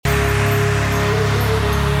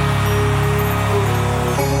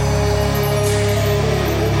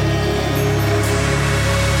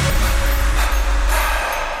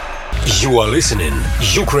You are listening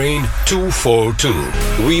Ukraine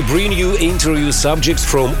 242. We bring you interview subjects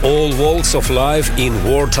from all walks of life in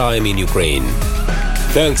wartime in Ukraine.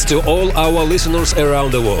 Thanks to all our listeners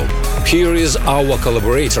around the world. Here is our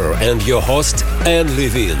collaborator and your host, Anne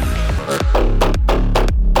Levin.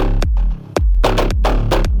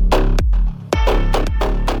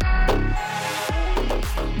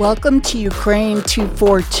 Welcome to Ukraine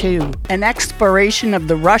 242, an exploration of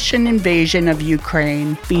the Russian invasion of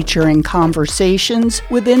Ukraine, featuring conversations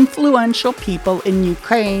with influential people in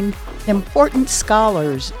Ukraine, important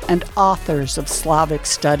scholars, and authors of Slavic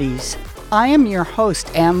studies. I am your host,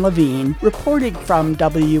 Anne Levine, reporting from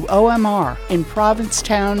WOMR in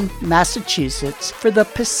Provincetown, Massachusetts, for the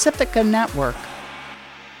Pacifica Network.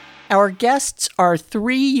 Our guests are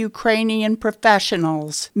three Ukrainian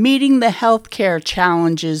professionals meeting the healthcare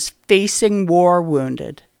challenges facing war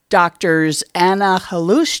wounded. Doctors Anna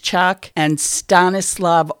Halushchuk and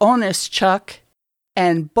Stanislav Onischuk,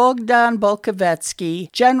 and Bogdan Bolkovetsky,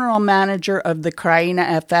 General Manager of the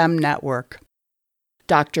Kraina FM network.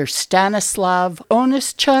 Dr. Stanislav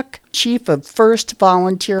Onischuk, Chief of First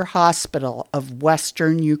Volunteer Hospital of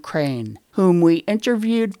Western Ukraine, whom we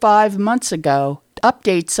interviewed 5 months ago,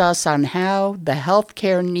 updates us on how the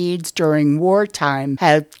healthcare needs during wartime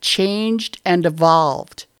have changed and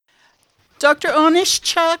evolved. Dr.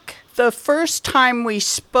 Onischuk, the first time we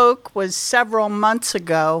spoke was several months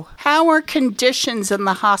ago. How are conditions in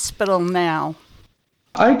the hospital now?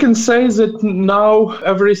 I can say that now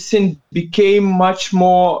everything became much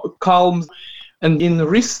more calm. And in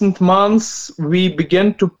recent months, we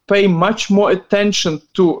began to pay much more attention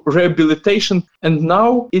to rehabilitation. And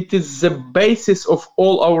now it is the basis of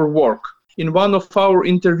all our work. In one of our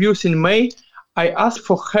interviews in May, I asked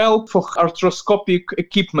for help for arthroscopic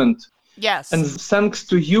equipment. Yes. And thanks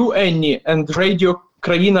to you, Annie, and Radio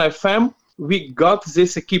Kraina FM, we got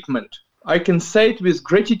this equipment. I can say it with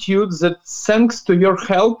gratitude that thanks to your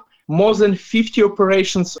help, more than 50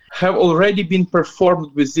 operations have already been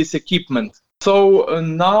performed with this equipment. So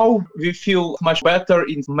now we feel much better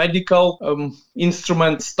in medical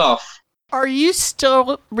instrument stuff. Are you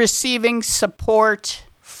still receiving support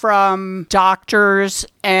from doctors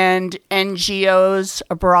and NGOs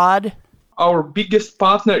abroad? Our biggest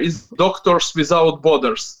partner is Doctors Without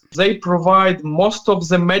Borders. They provide most of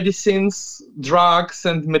the medicines, drugs,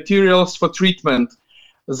 and materials for treatment.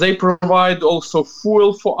 They provide also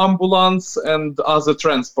fuel for ambulance and other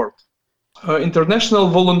transport. International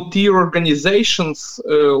volunteer organizations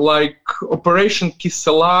like Operation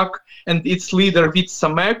Kiselak and its leader Vít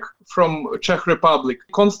Samek from Czech Republic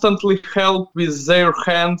constantly help with their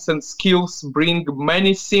hands and skills bring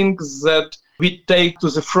many things that we take to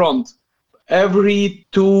the front. Every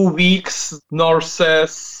 2 weeks,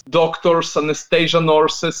 nurses, doctors, anesthesia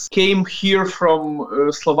nurses came here from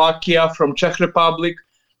Slovakia, from Czech Republic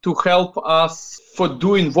to help us for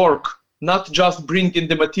doing work. Not just bringing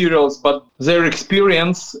the materials, but their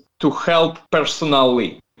experience to help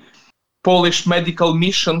personally. Polish medical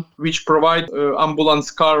mission, which provide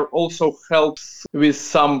ambulance car, also helps with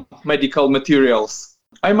some medical materials.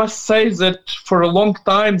 I must say that for a long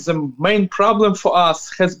time, the main problem for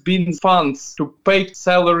us has been funds to pay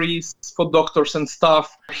salaries for doctors and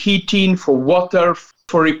staff, heating, for water,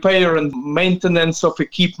 for repair and maintenance of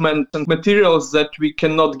equipment and materials that we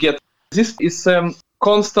cannot get. This is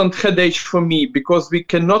constant headache for me because we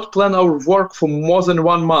cannot plan our work for more than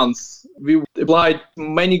 1 month. We applied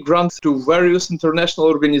many grants to various international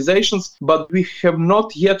organizations, but we have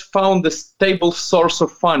not yet found a stable source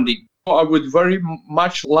of funding. I would very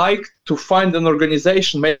much like to find an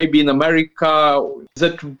organization, maybe in America,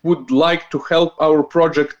 that would like to help our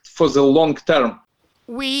project for the long term.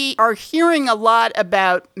 We are hearing a lot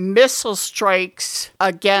about missile strikes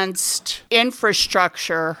against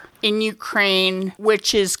infrastructure in Ukraine,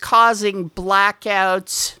 which is causing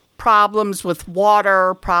blackouts, problems with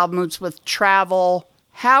water, problems with travel.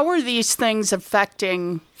 How are these things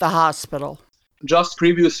affecting the hospital? Just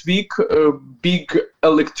previous week, a big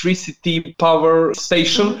electricity power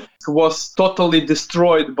station was totally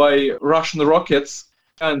destroyed by Russian rockets.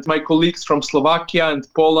 And my colleagues from Slovakia and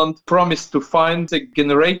Poland promised to find a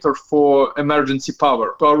generator for emergency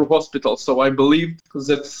power to our hospital. So I believe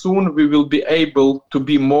that soon we will be able to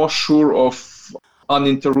be more sure of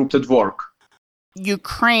uninterrupted work.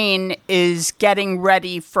 Ukraine is getting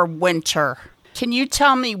ready for winter. Can you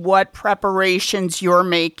tell me what preparations you're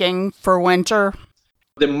making for winter?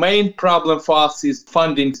 The main problem for us is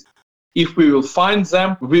funding. If we will find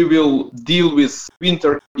them, we will deal with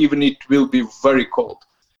winter, even it will be very cold.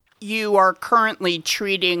 You are currently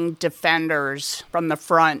treating defenders from the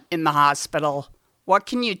front in the hospital. What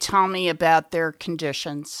can you tell me about their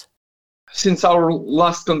conditions? since our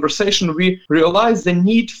last conversation, we realized the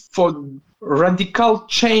need for radical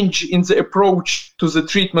change in the approach to the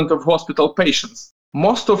treatment of hospital patients,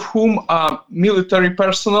 most of whom are military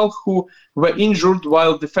personnel who were injured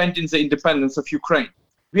while defending the independence of Ukraine.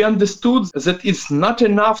 We understood that it's not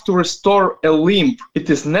enough to restore a limb, it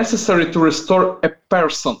is necessary to restore a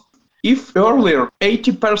person. If earlier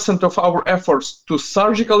 80% of our efforts to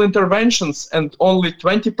surgical interventions and only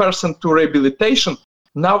 20% to rehabilitation,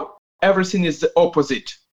 now everything is the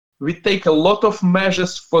opposite. We take a lot of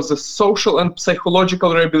measures for the social and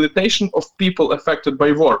psychological rehabilitation of people affected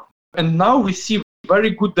by war. And now we see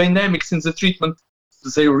very good dynamics in the treatment.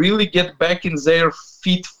 They really get back in their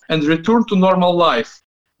feet and return to normal life.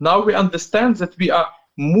 Now we understand that we are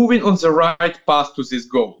moving on the right path to this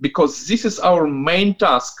goal, because this is our main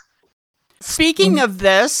task. Speaking of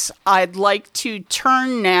this, I'd like to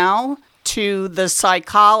turn now to the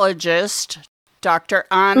psychologist, Dr.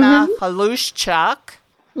 Anna Halushchak.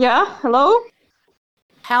 Yeah, hello.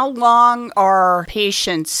 How long are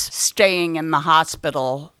patients staying in the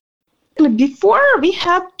hospital? Before, we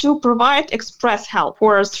had to provide express help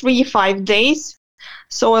for 3-5 days.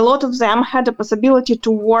 So a lot of them had the possibility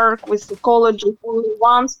to work with psychology only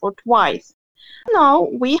once or twice. Now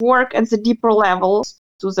we work at the deeper levels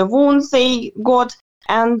to the wounds they got,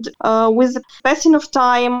 and with the passing of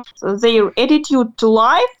time, their attitude to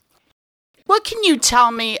life. What can you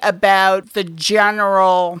tell me about the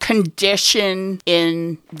general condition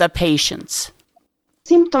in the patients?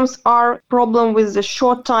 Symptoms are problem with the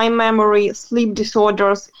short-time memory, sleep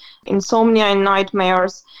disorders, insomnia and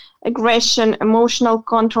nightmares, aggression, emotional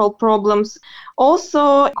control problems,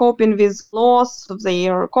 also coping with loss of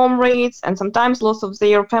their comrades and sometimes loss of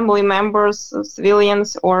their family members,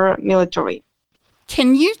 civilians or military.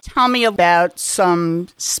 Can you tell me about some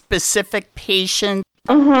specific patients?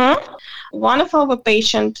 One of our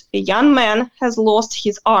patients, a young man, has lost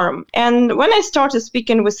his arm. And when I started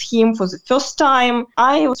speaking with him for the first time,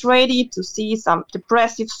 I was ready to see some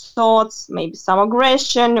depressive thoughts, maybe some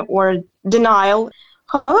aggression or denial.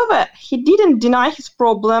 However, he didn't deny his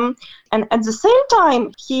problem, and at the same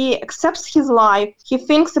time, he accepts his life. He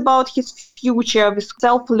thinks about his future with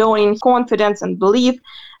self-learning, confidence, and belief,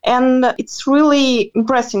 and it's really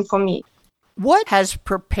impressive for me. What has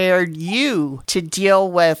prepared you to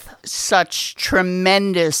deal with such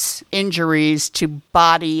tremendous injuries to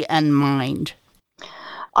body and mind?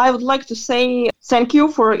 I would like to say thank you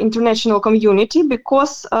for international community,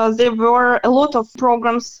 because there were a lot of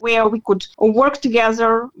programs where we could work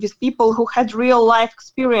together with people who had real life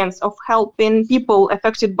experience of helping people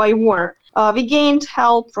affected by war. We gained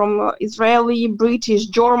help from Israeli, British,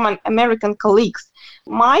 German, American colleagues.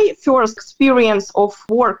 My first experience of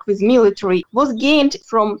work with military was gained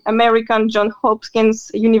from American Johns Hopkins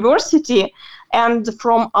University and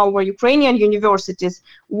from our Ukrainian universities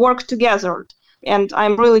work together. And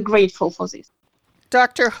I'm really grateful for this.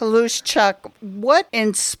 Dr. Halushchak, what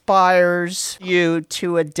inspires you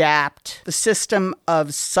to adapt the system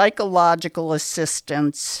of psychological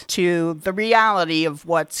assistance to the reality of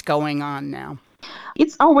what's going on now?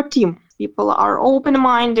 It's our team. People are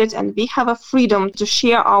open-minded and we have a freedom to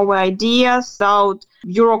share our ideas without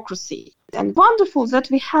bureaucracy. And wonderful that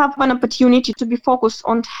we have an opportunity to be focused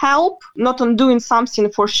on help, not on doing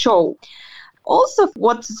something for show. Also,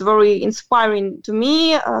 what's very inspiring to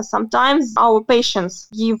me, sometimes our patients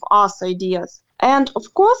give us ideas. And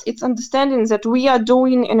of course, it's understanding that we are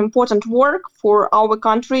doing an important work for our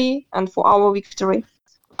country and for our victory.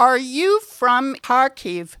 Are you from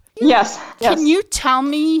Kharkiv? Yes. Can you tell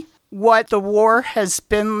me what the war has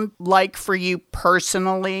been like for you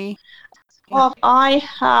personally? Well, I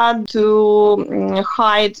had to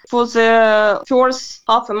hide for the first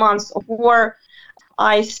half a month of war.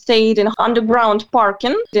 I stayed in underground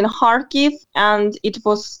parking in Kharkiv, and it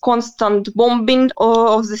was constant bombing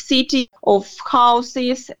of the city, of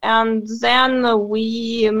houses. And then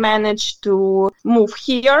we managed to move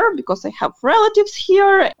here because I have relatives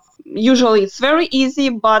here. Usually it's very easy,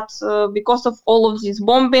 but because of all of this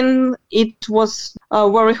bombing, it was a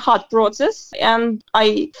very hard process. And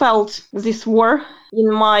I felt this war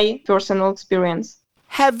in my personal experience.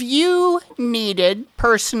 Have you needed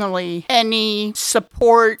personally any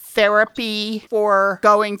support therapy for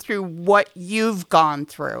going through what you've gone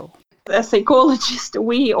through? As psychologists,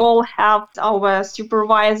 we all have our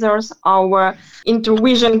supervisors, our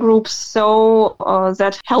intervision groups, so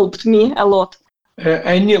that helped me a lot.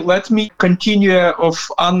 Annie, let me continue of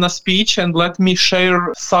Anna's speech and let me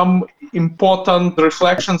share some important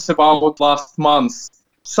reflections about last month.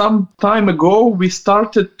 Some time ago, we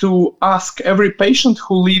started to ask every patient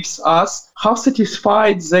who leaves us how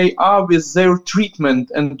satisfied they are with their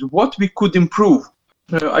treatment and what we could improve.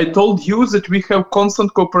 I told you that we have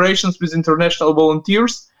constant cooperations with international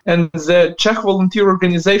volunteers, and the Czech volunteer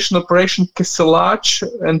organization Operation Kyselach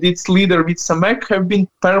and its leader Vica Mek have been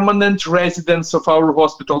permanent residents of our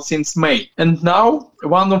hospital since May. And now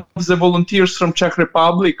one of the volunteers from Czech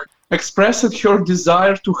Republic expressed her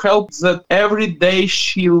desire to help that every day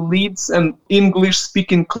she leads an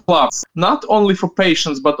English-speaking club, not only for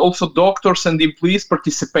patients, but also doctors and employees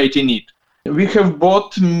participate in it. We have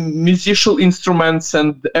bought musical instruments,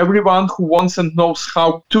 and everyone who wants and knows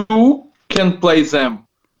how to can play them.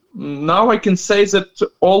 Now I can say that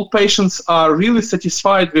all patients are really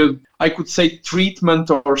satisfied with, I could say, treatment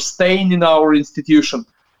or staying in our institution.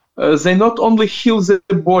 They not only heal the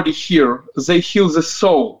body here, they heal the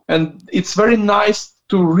soul. And it's very nice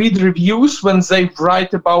to read reviews when they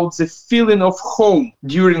write about the feeling of home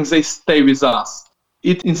during their stay with us.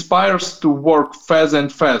 It inspires to work further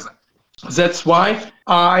and further. That's why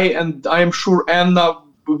I am sure Anna,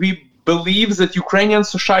 we believe that Ukrainian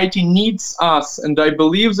society needs us, and I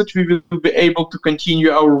believe that we will be able to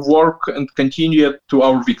continue our work and continue to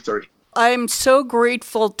our victory. I'm so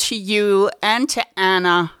grateful to you and to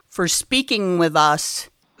Anna for speaking with us.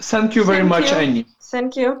 Thank you very much, Annie.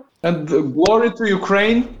 Thank you. And glory to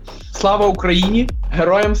Ukraine. Slava Україні.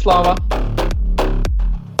 Героям слава.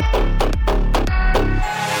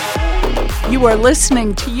 You are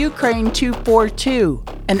listening to Ukraine 242,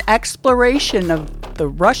 an exploration of the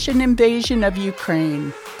Russian invasion of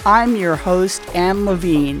Ukraine. I'm your host, Anne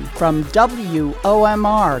Levine, from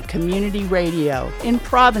WOMR Community Radio in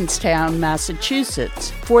Provincetown,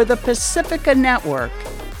 Massachusetts, for the Pacifica Network.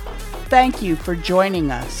 Thank you for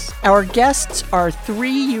joining us. Our guests are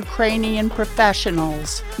 3 Ukrainian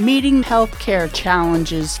professionals meeting healthcare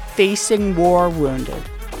challenges facing war wounded.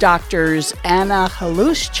 Doctors Anna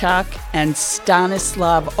Halushchuk and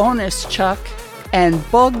Stanislav Onischuk, and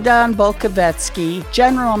Bogdan Bolkovetsky,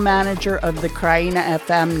 General Manager of the Kraina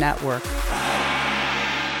FM network.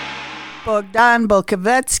 Bogdan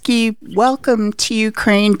Bolkovetsky, welcome to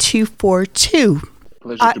Ukraine 242.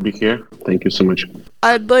 Pleasure to be here. Thank you so much.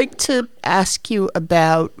 I'd like to ask you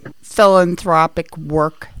about philanthropic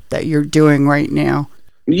work that you're doing right now.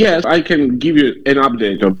 Yes, I can give you an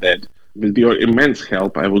update of that. With your immense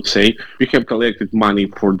help, I would say, we have collected money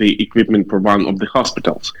for the equipment for one of the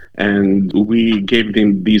hospitals. And we gave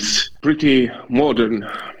them this pretty modern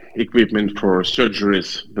equipment for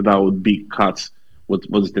surgeries without big cuts.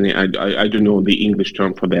 What's the name? I don't know the English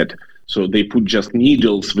term for that. So they put just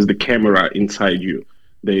needles with the camera inside you.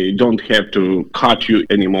 They don't have to cut you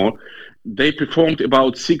anymore. They performed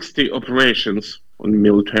about 60 operations on the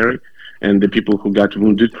military and the people who got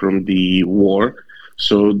wounded from the war.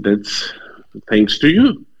 So that's thanks to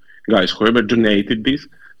you, guys. Whoever donated this,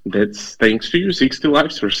 that's thanks to you. 60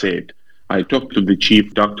 lives were saved. I talked to the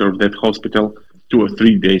chief doctor of that hospital 2 or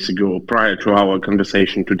 3 days ago, prior to our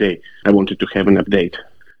conversation today. I wanted to have an update.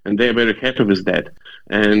 And they're very happy with that.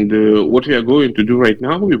 And what we are going to do right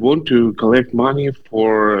now, we want to collect money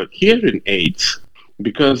for hearing aids.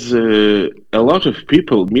 Because a lot of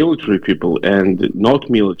people, military people and not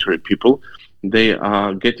military people, they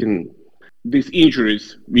are getting these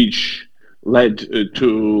injuries which led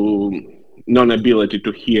to non-ability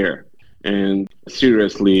to hear and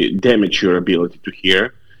seriously damage your ability to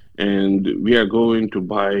hear. And we are going to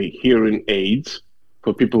buy hearing aids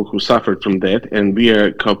for people who suffered from that. And we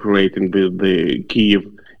are cooperating with the Kyiv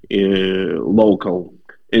local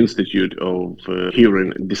Institute of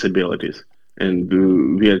Hearing Disabilities.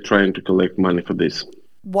 And we are trying to collect money for this.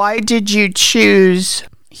 Why did you choose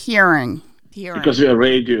hearing? Because we are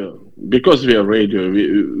radio.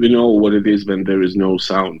 We know what it is when there is no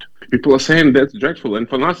sound. People are saying that's dreadful, and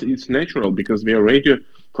for us it's natural because we are radio.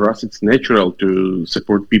 For us, it's natural to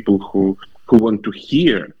support people who want to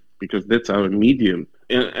hear because that's our medium.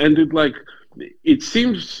 And it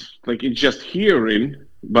seems like it's just hearing,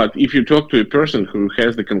 but if you talk to a person who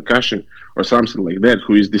has the concussion or something like that,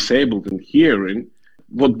 who is disabled in hearing,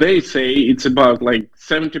 what they say it's about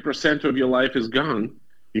 70% of your life is gone.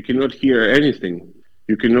 You cannot hear anything.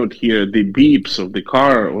 You cannot hear the beeps of the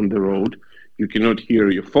car on the road. You cannot hear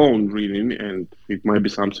your phone ringing, and it might be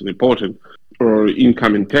something important, or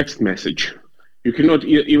incoming text message. You cannot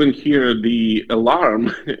even hear the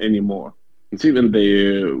alarm anymore. It's even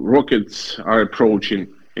the rockets are approaching,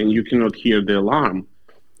 and you cannot hear the alarm.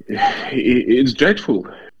 It's dreadful.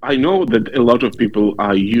 I know that a lot of people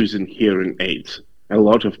are using hearing aids. A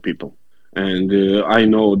lot of people. And I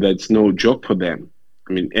know that's no joke for them.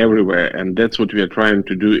 I mean, everywhere. And that's what we are trying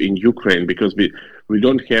to do in Ukraine, because we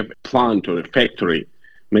don't have a plant or a factory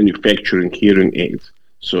manufacturing hearing aids.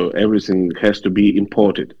 So everything has to be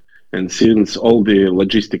imported. And since all the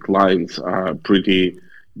logistic lines are pretty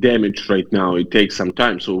damaged right now, it takes some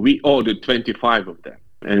time. So we ordered 25 of them.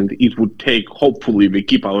 And it would take, hopefully, we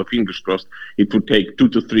keep our fingers crossed, it would take 2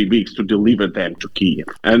 to 3 weeks to deliver them to Kyiv.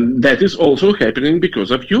 And that is also happening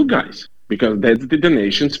because of you guys, because that's the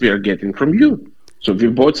donations we are getting from you. So we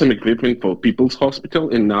bought some equipment for People's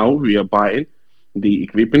Hospital, and now we are buying the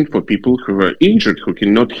equipment for people who are injured, who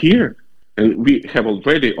cannot hear. And we have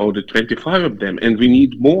already ordered 25 of them, and we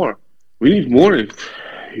need more. We need more. If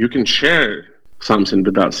you can share something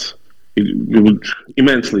with us, we would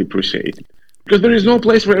immensely appreciate it. Because there is no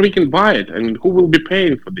place where we can buy it. I mean, who will be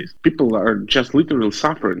paying for this? People are just literally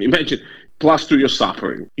suffering. Imagine, plus to your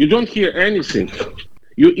suffering. You don't hear anything.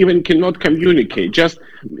 You even cannot communicate. Just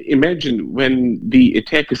imagine when the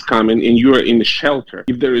attack is coming and you are in a shelter,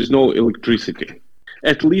 if there is no electricity.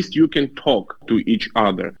 At least you can talk to each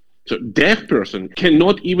other. So deaf person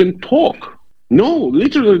cannot even talk. No,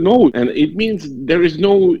 literally no. And it means there is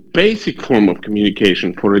no basic form of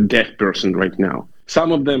communication for a deaf person right now.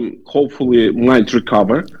 Some of them hopefully might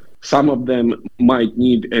recover. Some of them might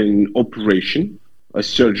need an operation, a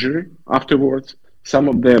surgery afterwards. Some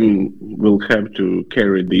of them will have to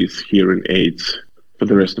carry these hearing aids for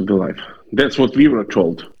the rest of their life. That's what we were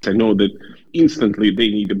told. I know that instantly they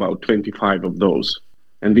need about 25 of those.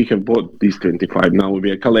 And we have bought these 25. Now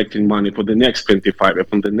we are collecting money for the next 25, and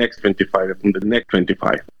from the next 25, and from the next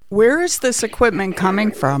 25. Where is this equipment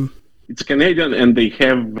coming from? It's Canadian, and they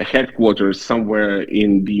have headquarters somewhere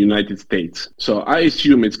in the United States. So I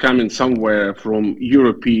assume it's coming somewhere from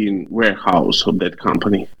European warehouse of that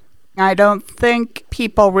company. I don't think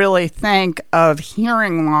people really think of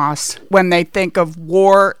hearing loss when they think of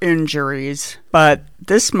war injuries, but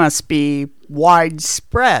this must be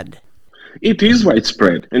widespread. It is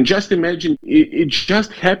widespread. And just imagine, it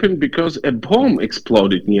just happened because a bomb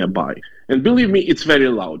exploded nearby. And believe me, it's very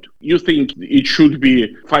loud. You think it should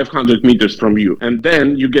be 500 meters from you. And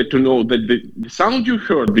then you get to know that the sound you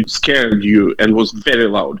heard, which scared you and was very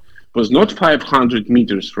loud, was not 500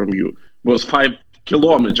 meters from you, was 5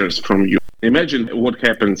 kilometers from you. Imagine what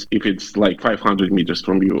happens if it's like 500 meters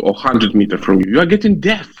from you or 100 meters from you. You are getting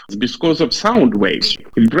deaf because of sound waves.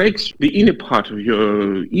 It breaks the inner part of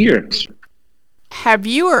your ears. Have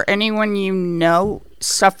you or anyone you know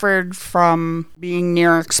suffered from being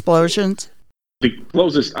near explosions? The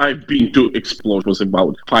closest I've been to explosion was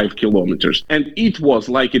about 5 kilometers. And it was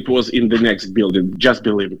like it was in the next building, just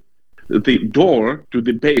believe me. The door to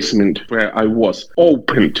the basement where I was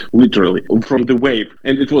opened, literally, from the wave.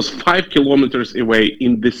 And it was 5 kilometers away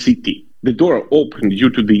in the city. The door opened due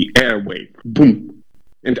to the air wave. Boom.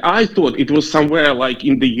 And I thought it was somewhere like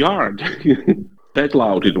in the yard. That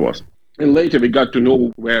loud it was. And later we got to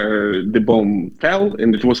know where the bomb fell,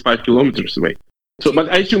 and it was 5 kilometers away. So,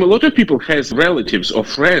 but I assume a lot of people has relatives or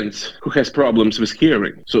friends who has problems with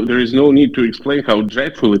hearing. So there is no need to explain how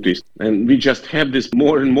dreadful it is. And we just have this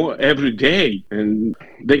more and more every day. And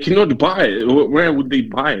they cannot buy it. Where would they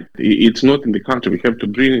buy it? It's not in the country. We have to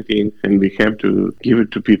bring it in, and we have to give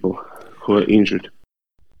it to people who are injured.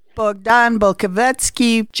 Bogdan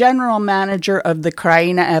Bulkovetsky, General Manager of the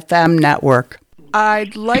Kraina FM network.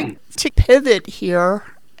 I'd like to pivot here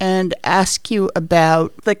and ask you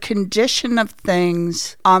about the condition of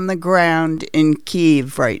things on the ground in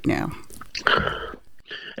Kyiv right now.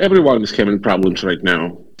 Everyone is having problems right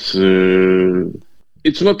now.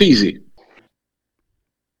 It's not easy.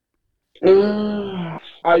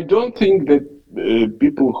 I don't think that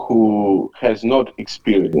people who has not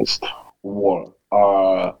experienced war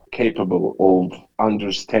are capable of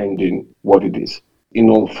understanding what it is, in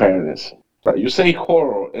all fairness. You say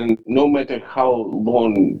horror, and no matter how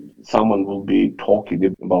long someone will be talking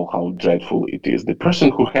about how dreadful it is, the person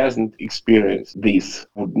who hasn't experienced this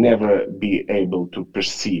would never be able to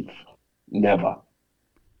perceive. Never.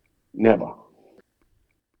 Never.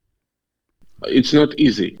 It's not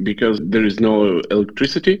easy because there is no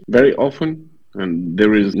electricity very often, and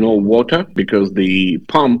there is no water because the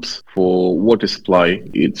pumps for water supply,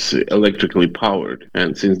 it's electrically powered.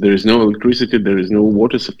 And since there is no electricity, there is no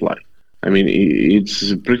water supply. I mean,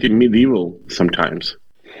 it's pretty medieval sometimes.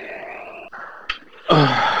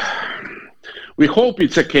 We hope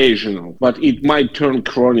it's occasional, but it might turn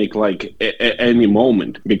chronic like any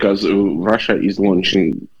moment because Russia is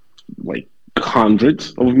launching like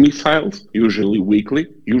hundreds of missiles, usually weekly.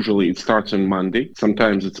 Usually it starts on Monday.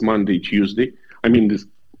 Sometimes it's Monday, Tuesday. I mean, these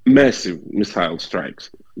massive missile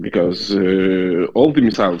strikes. because all the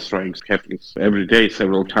missile strikes happens every day,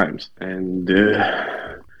 several times, and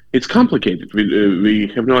it's complicated.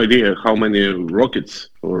 We have no idea how many rockets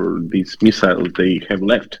or these missiles they have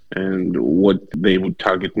left and what they would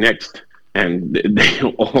target next. And they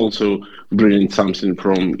also bring in something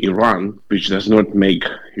from Iran, which does not make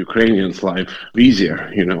Ukrainians' life easier,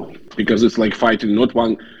 because it's like fighting not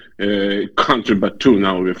one country but two.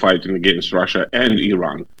 Now we're fighting against Russia and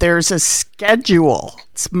Iran. There's a schedule.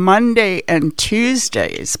 It's Monday and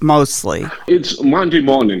Tuesdays mostly. It's Monday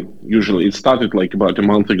morning, usually. It started like about a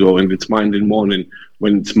month ago, and it's Monday morning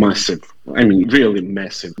when it's massive. I mean, really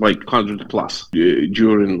massive, like 100 plus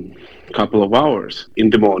during a couple of hours in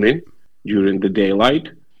the morning. During the daylight,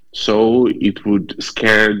 so it would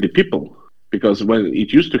scare the people. Because when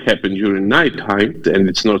it used to happen during nighttime, and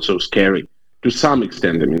it's not so scary, to some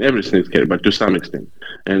extent. I mean, everything is scary, but to some extent.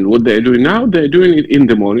 And what they're doing now, they're doing it in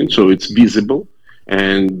the morning, so it's visible,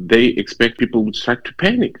 and they expect people would start to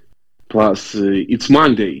panic. Plus, it's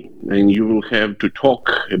Monday, and you will have to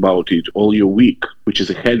talk about it all your week, which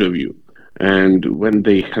is ahead of you. And when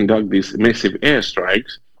they conduct these massive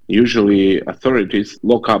airstrikes, usually authorities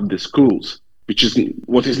lock up the schools, which is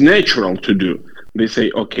what is natural to do. They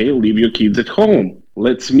say, okay, leave your kids at home.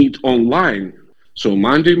 Let's meet online. So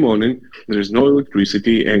Monday morning, there is no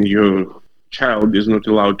electricity and your child is not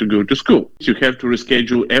allowed to go to school. You have to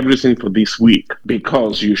reschedule everything for this week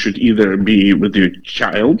because you should either be with your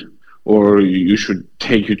child or you should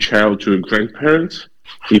take your child to your grandparents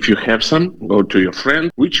if you have some, or to your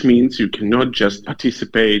friend, which means you cannot just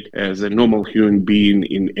participate as a normal human being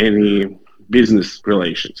in any business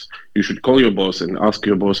relations. You should call your boss and ask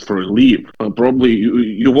your boss for a leave. Probably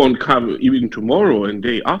you won't come even tomorrow and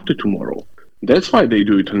day after tomorrow. That's why they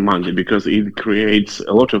do it on Monday, because it creates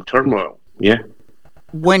a lot of turmoil. Yeah.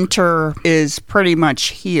 Winter is pretty much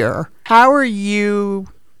here. How are you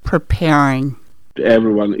preparing?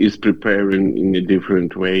 Everyone is preparing in a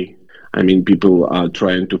different way. I mean, people are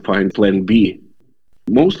trying to find plan B.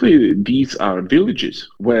 Mostly these are villages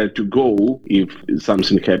where to go if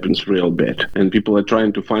something happens real bad. And people are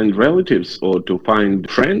trying to find relatives or to find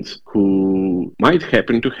friends who might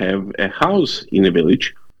happen to have a house in a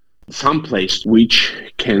village, someplace which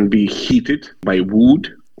can be heated by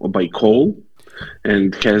wood or by coal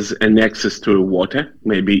and has an access to water,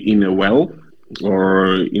 maybe in a well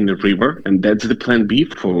or in a river. And that's the plan B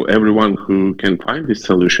for everyone who can find this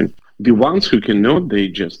solution. The ones who cannot, they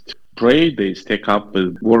just pray, they stack up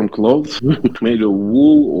with warm clothes made of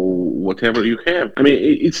wool or whatever you have. I mean,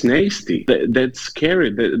 it's nasty. That's scary.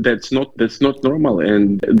 That's not normal,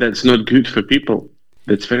 and that's not good for people.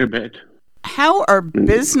 That's very bad. How are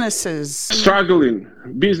businesses struggling?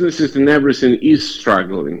 Businesses and everything is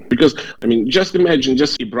struggling because, I mean, just imagine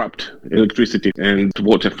just abrupt electricity and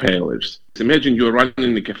water failures. Imagine you're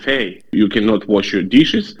running a cafe. You cannot wash your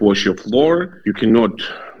dishes, wash your floor. You cannot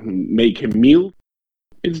make a meal.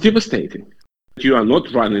 It's devastating. You are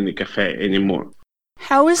not running a cafe anymore.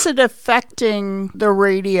 How is it affecting the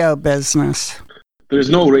radio business? There is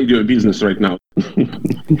no radio business right now.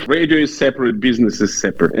 Radio is separate, business is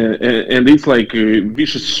separate. And it's like a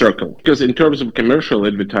vicious circle. Because in terms of commercial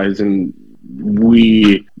advertising,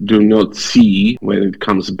 we do not see when it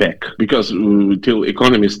comes back. Because till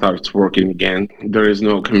economy starts working again, there is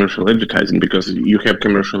no commercial advertising. Because you have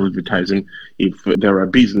commercial advertising if there are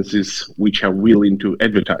businesses which are willing to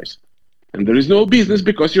advertise. And there is no business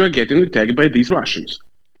because you are getting attacked by these Russians.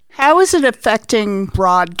 How is it affecting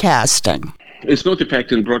broadcasting? It's not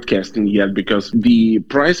affecting broadcasting yet because the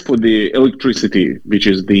price for the electricity, which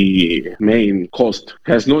is the main cost,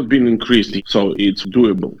 has not been increased. So it's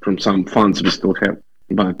doable from some funds we still have.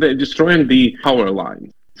 But they're destroying the power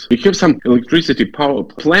lines. We have some electricity power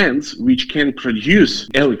plants which can produce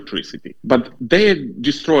electricity, but they're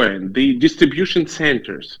destroying the distribution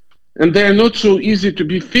centers. And they are not so easy to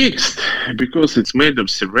be fixed because it's made of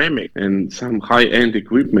ceramic and some high-end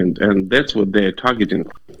equipment, and that's what they're targeting.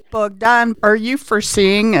 Bogdan, are you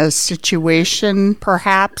foreseeing a situation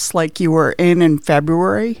perhaps like you were in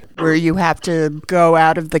February where you have to go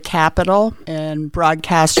out of the capital and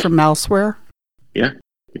broadcast from elsewhere? Yeah,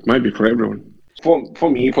 it might be for everyone. For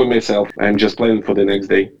me, for myself, I'm just planning for the next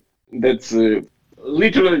day. That's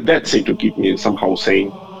literally that's it to keep me somehow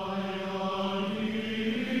sane.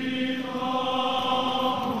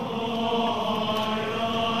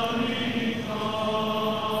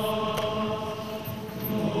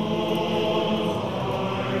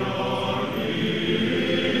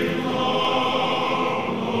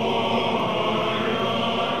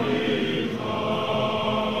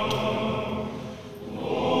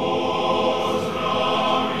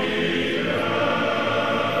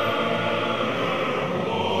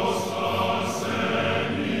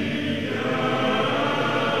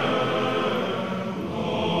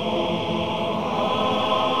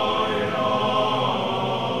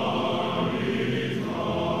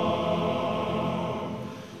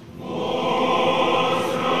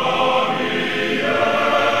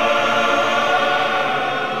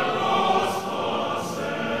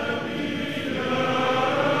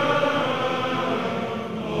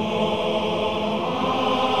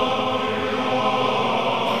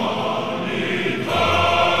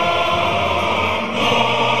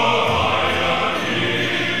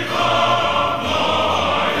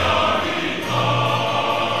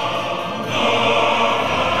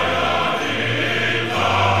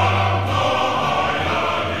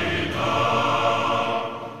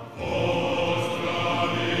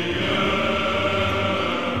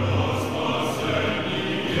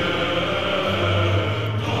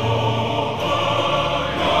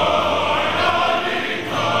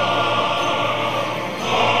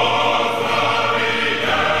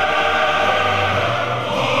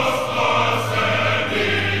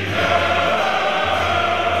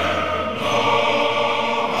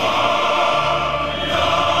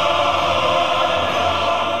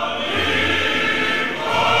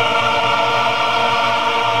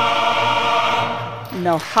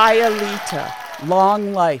 Nohayalita,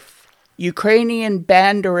 Long Life, Ukrainian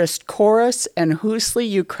Banderist Chorus, and Husli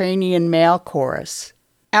Ukrainian Male Chorus.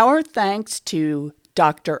 Our thanks to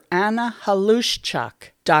Dr. Anna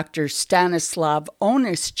Halushchuk, Dr. Stanislav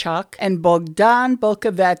Onischuk, and Bogdan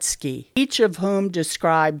Bukovetsky, each of whom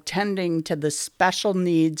described tending to the special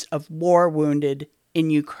needs of war wounded in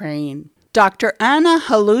Ukraine. Dr. Anna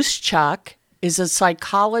Halushchuk is a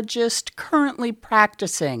psychologist currently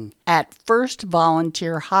practicing at First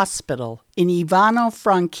Volunteer Hospital in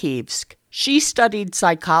Ivano-Frankivsk. She studied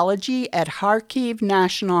psychology at Kharkiv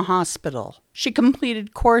National Hospital. She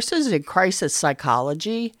completed courses in crisis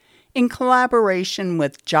psychology in collaboration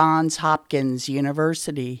with Johns Hopkins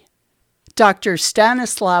University. Dr.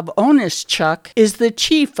 Stanislav Onischuk is the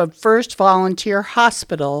chief of First Volunteer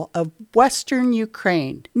Hospital of Western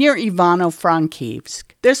Ukraine, near Ivano-Frankivsk.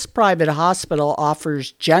 This private hospital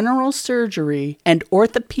offers general surgery and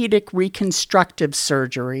orthopedic reconstructive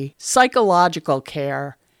surgery, psychological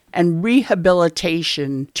care, and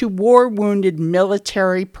rehabilitation to war-wounded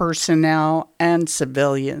military personnel and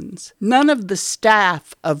civilians. None of the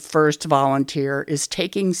staff of First Volunteer is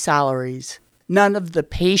taking salaries. None of the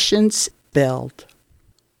patients billed.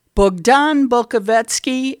 Bogdan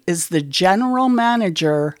Bukovetsky is the general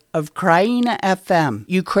manager of Kraina FM,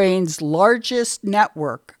 Ukraine's largest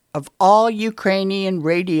network of all Ukrainian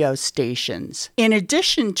radio stations. In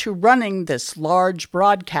addition to running this large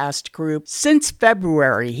broadcast group, since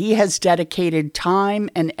February, he has dedicated time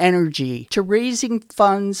and energy to raising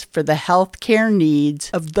funds for the healthcare needs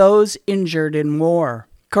of those injured in war.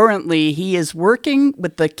 Currently, he is working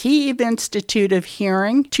with the Kyiv Institute of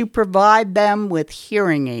Hearing to provide them with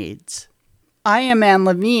hearing aids. I am Anne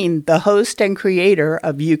Levine, the host and creator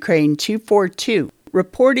of Ukraine 242,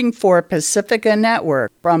 reporting for Pacifica Network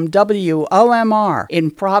from WOMR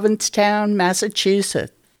in Provincetown,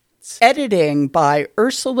 Massachusetts. Editing by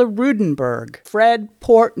Ursula Rudenberg, Fred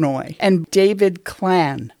Portnoy, and David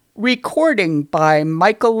Klan. Recording by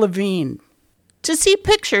Michael Levine. To see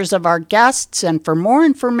pictures of our guests and for more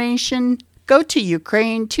information, go to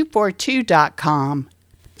Ukraine242.com.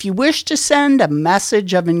 If you wish to send a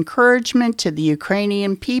message of encouragement to the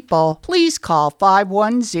Ukrainian people, please call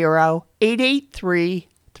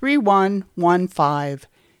 510-883-3115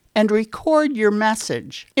 and record your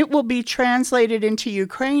message. It will be translated into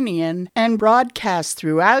Ukrainian and broadcast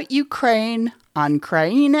throughout Ukraine on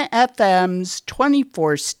Kraina FM's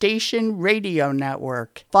 24-station radio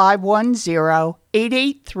network,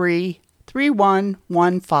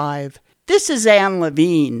 510-883-3115. This is Anne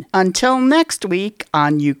Levine. Until next week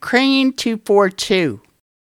on Ukraine 242.